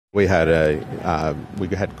We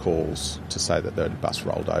had calls to say that the bus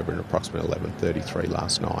rolled over at approximately 11:33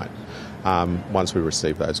 last night. Once we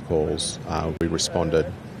received those calls, we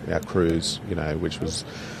responded. Our crews, which was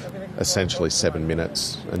essentially 7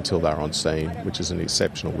 minutes until they were on scene, which is an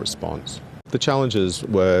exceptional response. The challenges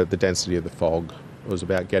were the density of the fog. It was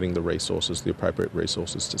about getting the resources, the appropriate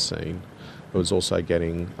resources to scene. It was also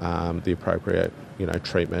getting the appropriate,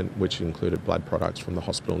 treatment, which included blood products from the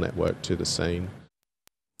hospital network to the scene.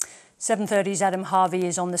 7:30's Adam Harvey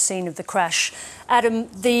is on the scene of the crash. Adam,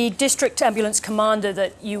 the district ambulance commander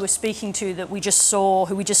that you were speaking to, who we just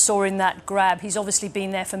saw in that grab, he's obviously been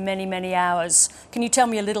there for many, many hours. Can you tell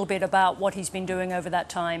me a little bit about what he's been doing over that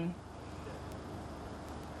time?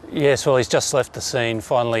 Yes, well, he's just left the scene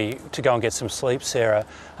finally to go and get some sleep, Sarah,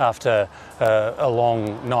 after a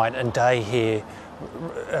long night and day here,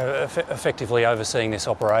 effectively overseeing this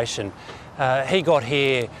operation. He got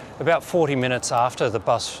here about 40 minutes after the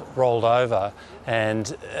bus rolled over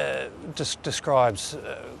and just describes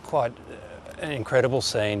quite an incredible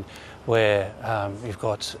scene where you've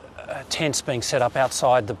got tents being set up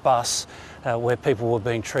outside the bus where people were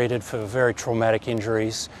being treated for very traumatic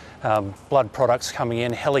injuries, blood products coming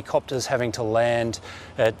in, helicopters having to land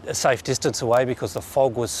at a safe distance away because the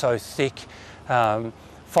fog was so thick,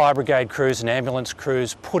 fire brigade crews and ambulance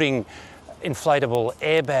crews putting inflatable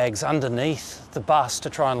airbags underneath the bus to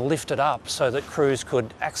try and lift it up so that crews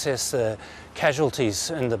could access the casualties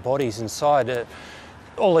and the bodies inside.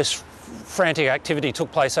 All this frantic activity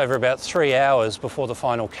took place over about 3 hours before the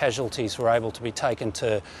final casualties were able to be taken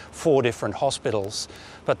to 4 different hospitals,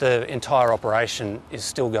 but the entire operation is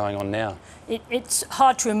still going on now. It's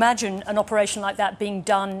hard to imagine an operation like that being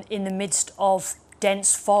done in the midst of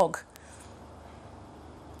dense fog.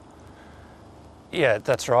 Yeah,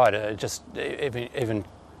 that's right. Just even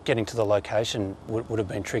getting to the location would have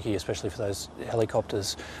been tricky, especially for those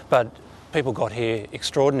helicopters. But people got here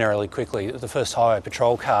extraordinarily quickly. The first highway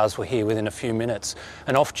patrol cars were here within a few minutes.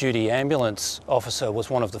 An off-duty ambulance officer was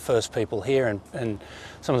one of the first people here, and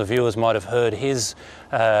some of the viewers might have heard his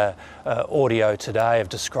audio today of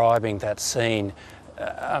describing that scene.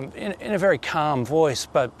 In a very calm voice,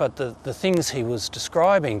 but the things he was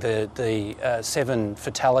describing, the 7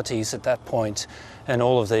 fatalities at that point, and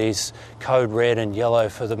all of these code red and yellow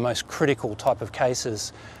for the most critical type of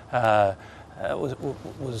cases,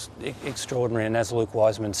 was extraordinary. And as Luke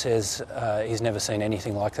Wiseman says, he's never seen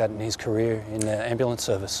anything like that in his career in the ambulance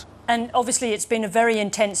service. And obviously it's been a very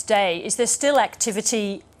intense day. Is there still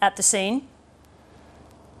activity at the scene?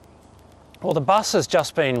 Well, the bus has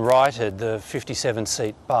just been righted. The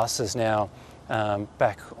 57-seat bus is now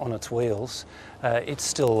back on its wheels. It's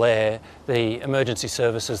still there. The emergency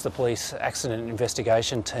services, the police accident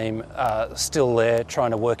investigation team are still there trying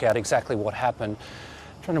to work out exactly what happened,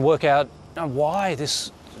 trying to work out why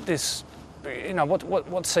this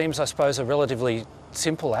what seems, I suppose, a relatively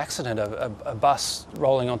simple accident, a bus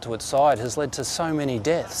rolling onto its side, has led to so many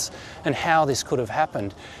deaths, and how this could have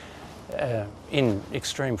happened. In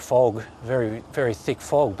extreme fog, very, very thick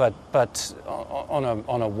fog, but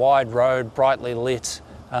on a wide road, brightly lit,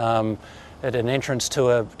 at an entrance to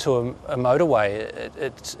a motorway.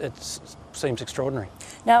 It seems extraordinary.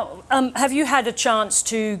 Now, have you had a chance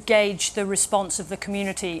to gauge the response of the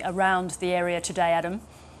community around the area today, Adam?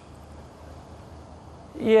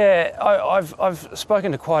 Yeah, I've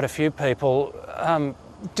spoken to quite a few people.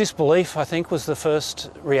 Disbelief, I think, was the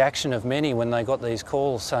first reaction of many when they got these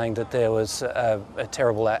calls saying that there was a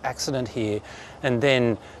terrible accident here, and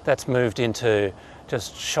then that's moved into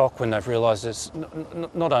just shock when they've realised it's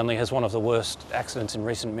not only has one of the worst accidents in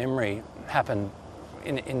recent memory happened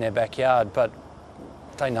in their backyard, but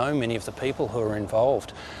they know many of the people who are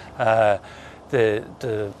involved. The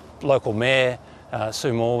local mayor,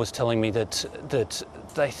 Sue Moore, was telling me that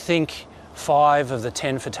they think 5 of the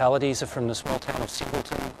 10 fatalities are from the small town of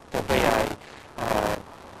Singleton. There'll be an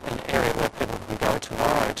area where people can go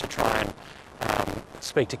tomorrow to try and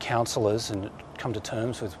speak to counsellors and come to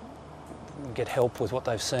terms with, get help with what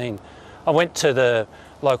they've seen. I went to the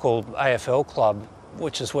local AFL club,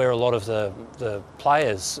 which is where a lot of the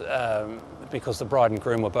players, because the bride and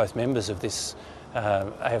groom were both members of this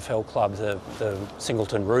AFL club, the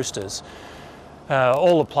Singleton Roosters.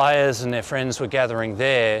 All the players and their friends were gathering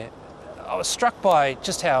there. I was struck by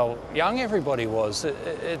just how young everybody was.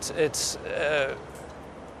 It's a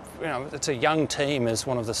young team, as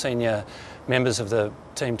one of the senior members of the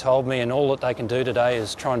team told me, and all that they can do today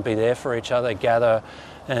is try and be there for each other, gather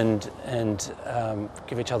and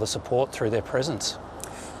give each other support through their presence.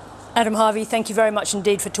 Adam Harvey, thank you very much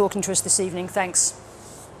indeed for talking to us this evening. Thanks.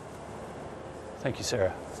 Thank you,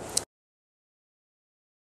 Sarah.